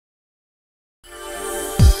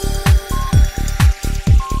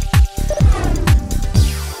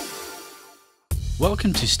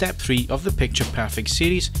Welcome to step 3 of the PicturePerfect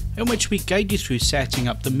series, in which we guide you through setting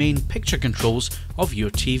up the main picture controls of your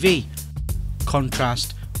TV: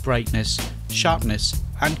 contrast, brightness, sharpness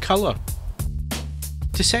and colour.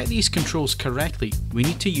 To set these controls correctly, we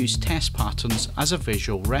need to use test patterns as a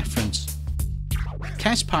visual reference.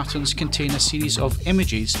 Test patterns contain a series of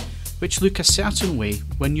images which look a certain way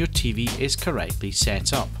when your TV is correctly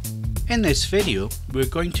set up. In this video, we're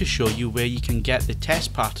going to show you where you can get the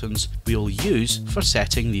test patterns we'll use for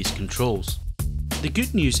setting these controls. The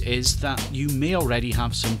good news is that you may already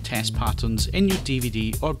have some test patterns in your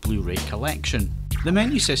DVD or Blu-ray collection. The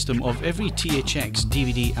menu system of every THX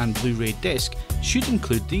DVD and Blu-ray disc should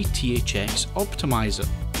include the THX Optimizer.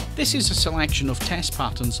 This is a selection of test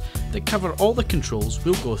patterns that cover all the controls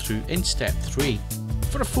we'll go through in step 3.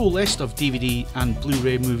 For a full list of DVD and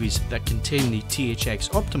Blu-ray movies that contain the THX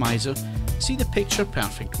Optimizer, see the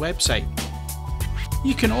PicturePerfect website.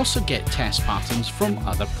 You can also get test patterns from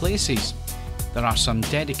other places. There are some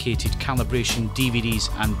dedicated calibration DVDs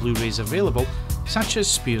and Blu-rays available, such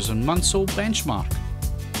as Spears & Munsell Benchmark.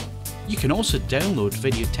 You can also download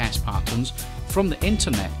video test patterns from the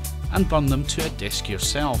internet and run them to a disc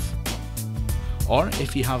yourself. Or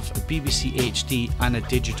if you have a BBC HD and a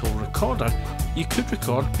digital recorder, you could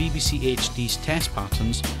record BBC HD's test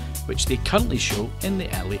patterns, which they currently show in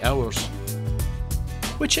the early hours.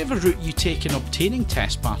 Whichever route you take in obtaining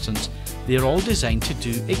test patterns, they are all designed to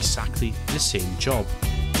do exactly the same job.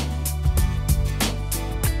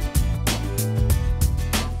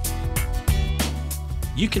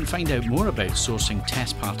 You can find out more about sourcing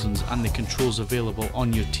test patterns and the controls available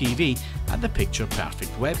on your TV at the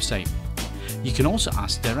PicturePerfect website. You can also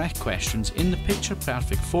ask direct questions in the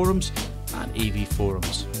PicturePerfect forums and AV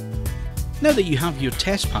forums. Now that you have your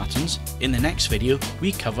test patterns, in the next video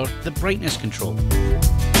we cover the brightness control.